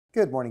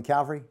Good morning,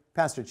 Calvary.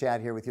 Pastor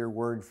Chad here with your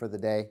word for the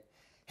day.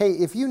 Hey,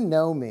 if you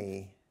know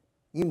me,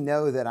 you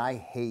know that I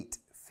hate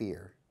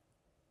fear.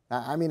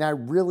 I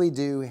really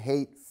do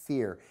hate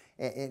fear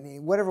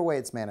in whatever way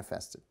it's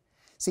manifested.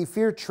 See,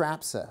 fear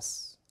traps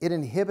us. It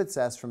inhibits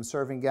us from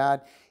serving God.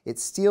 It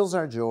steals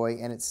our joy,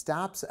 and it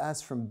stops us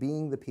from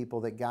being the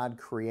people that God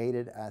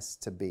created us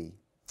to be.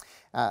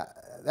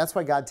 That's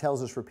why God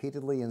tells us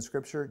repeatedly in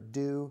Scripture,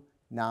 do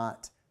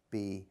not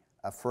be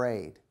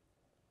afraid.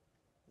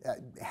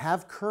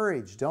 Have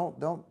courage.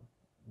 Don't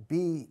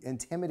be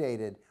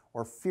intimidated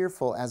or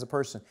fearful as a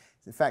person.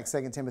 In fact,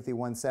 2 Timothy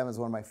 1:7 is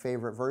one of my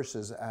favorite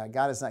verses.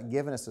 God has not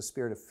given us a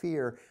spirit of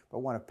fear, but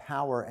one of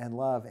power and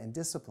love and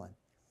discipline.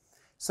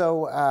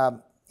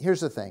 So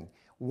here's the thing.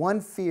 One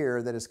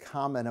fear that is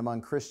common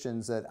among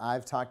Christians that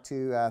I've talked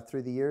to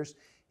through the years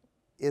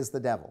is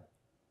the devil.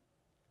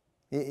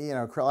 You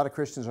know, a lot of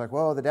Christians are like,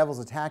 whoa, the devil's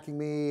attacking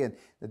me, and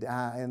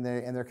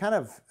they're kind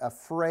of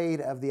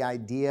afraid of the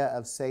idea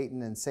of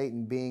Satan and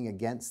Satan being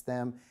against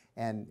them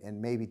and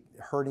maybe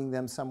hurting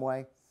them some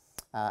way.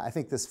 I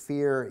think this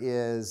fear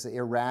is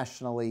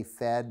irrationally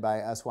fed by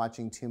us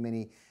watching too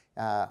many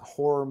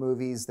horror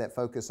movies that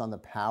focus on the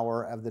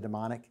power of the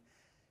demonic.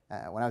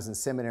 When I was in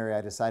seminary,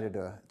 I decided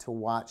to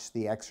watch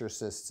The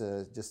Exorcist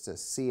just to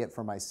see it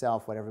for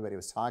myself, what everybody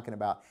was talking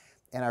about.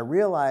 And I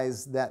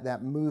realized that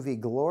that movie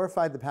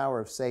glorified the power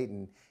of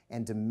Satan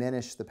and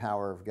diminished the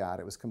power of God.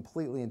 It was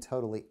completely and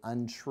totally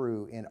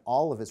untrue in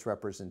all of its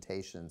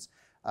representations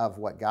of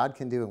what God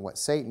can do and what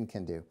Satan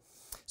can do.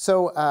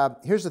 So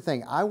here's the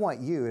thing. I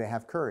want you to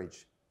have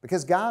courage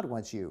because God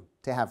wants you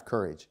to have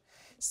courage.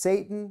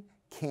 Satan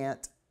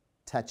can't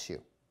touch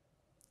you.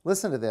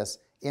 Listen to this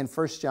in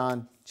 1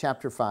 John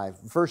chapter 5,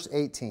 verse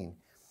 18.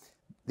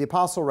 The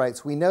apostle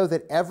writes, "We know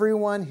that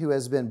everyone who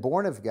has been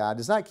born of God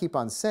does not keep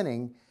on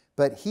sinning,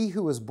 but he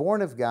who is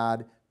born of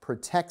God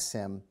protects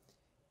him,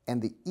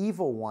 and the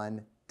evil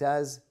one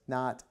does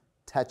not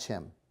touch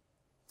him."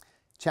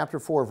 Chapter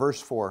 4, verse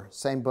 4,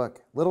 same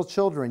book. "Little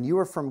children, you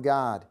are from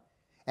God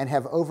and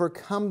have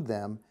overcome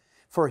them,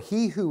 for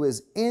he who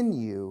is in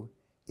you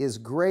is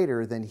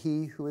greater than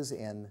he who is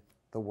in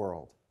the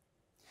world."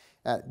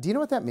 Do you know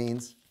what that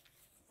means?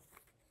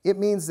 It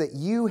means that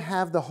you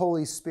have the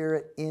Holy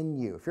Spirit in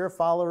you. If you're a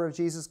follower of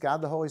Jesus,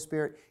 God the Holy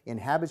Spirit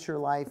inhabits your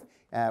life.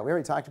 We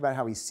already talked about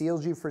how He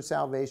seals you for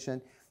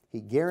salvation. He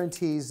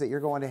guarantees that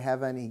you're going to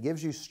heaven. He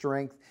gives you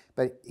strength.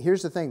 But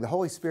here's the thing. The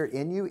Holy Spirit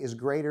in you is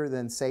greater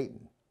than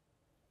Satan.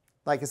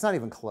 Like, it's not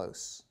even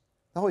close.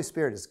 The Holy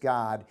Spirit is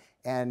God,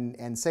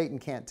 and Satan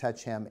can't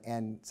touch Him,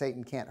 and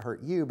Satan can't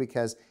hurt you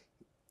because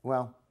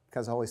the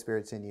Holy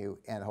Spirit's in you,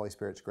 and the Holy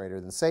Spirit's greater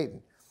than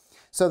Satan.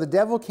 So the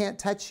devil can't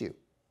touch you.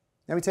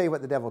 Let me tell you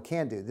what the devil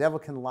can do. The devil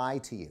can lie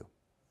to you.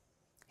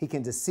 He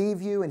can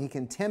deceive you and he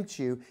can tempt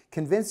you,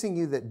 convincing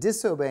you that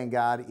disobeying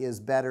God is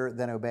better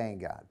than obeying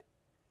God,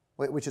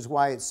 which is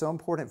why it's so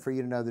important for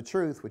you to know the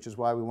truth, which is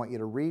why we want you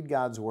to read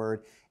God's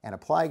Word and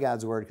apply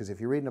God's Word, because if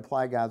you read and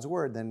apply God's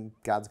Word, then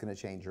God's going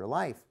to change your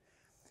life.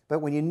 But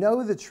when you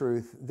know the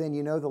truth, then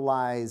you know the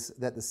lies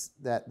that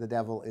the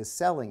devil is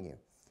selling you.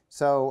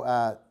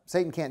 So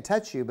Satan can't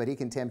touch you, but he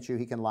can tempt you,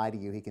 he can lie to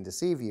you, he can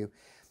deceive you.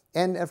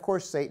 And of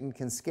course, Satan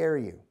can scare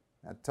you.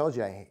 I told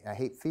you I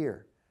hate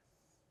fear.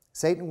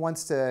 Satan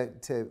wants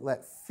to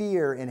let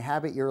fear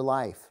inhabit your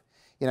life.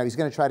 You know, he's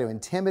going to try to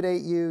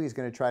intimidate you. He's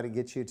going to try to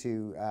get you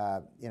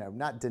to,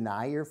 not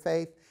deny your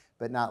faith,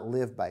 but not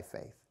live by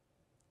faith.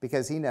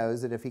 Because he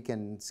knows that if he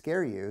can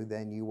scare you,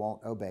 then you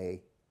won't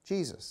obey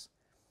Jesus.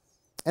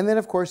 And then,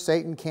 of course,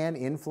 Satan can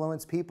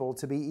influence people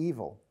to be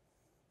evil.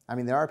 I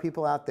mean, there are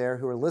people out there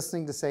who are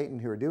listening to Satan,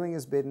 who are doing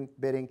his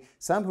bidding,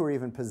 some who are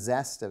even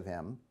possessed of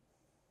him.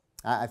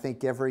 I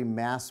think every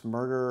mass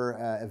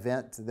murder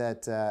event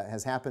that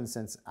has happened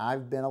since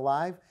I've been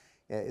alive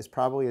is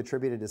probably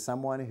attributed to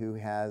someone who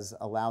has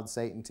allowed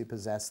Satan to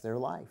possess their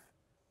life.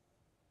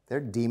 They're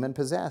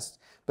demon-possessed.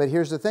 But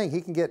here's the thing. He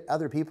can get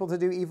other people to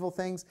do evil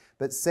things,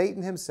 but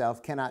Satan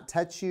himself cannot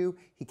touch you.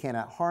 He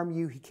cannot harm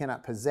you. He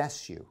cannot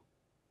possess you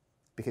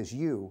because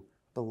you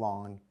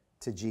belong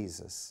to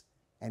Jesus.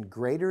 And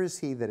greater is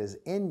He that is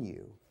in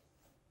you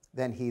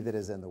than he that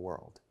is in the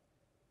world.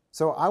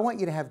 So I want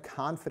you to have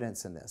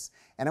confidence in this.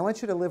 And I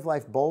want you to live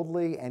life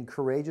boldly and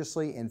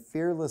courageously and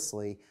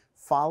fearlessly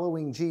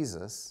following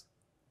Jesus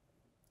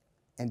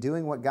and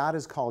doing what God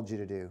has called you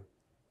to do,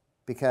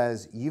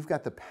 because you've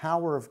got the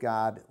power of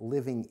God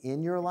living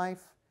in your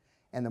life.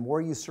 And the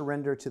more you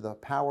surrender to the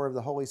power of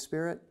the Holy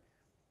Spirit,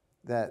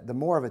 the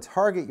more of a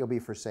target you'll be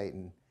for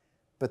Satan,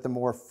 but the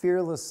more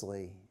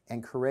fearlessly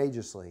and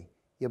courageously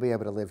you'll be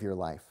able to live your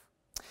life.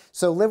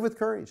 So live with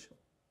courage.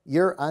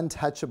 You're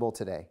untouchable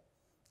today.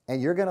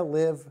 And you're going to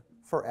live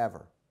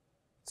forever.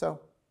 So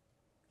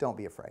don't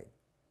be afraid.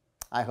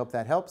 I hope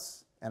that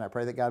helps, and I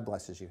pray that God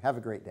blesses you. Have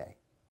a great day.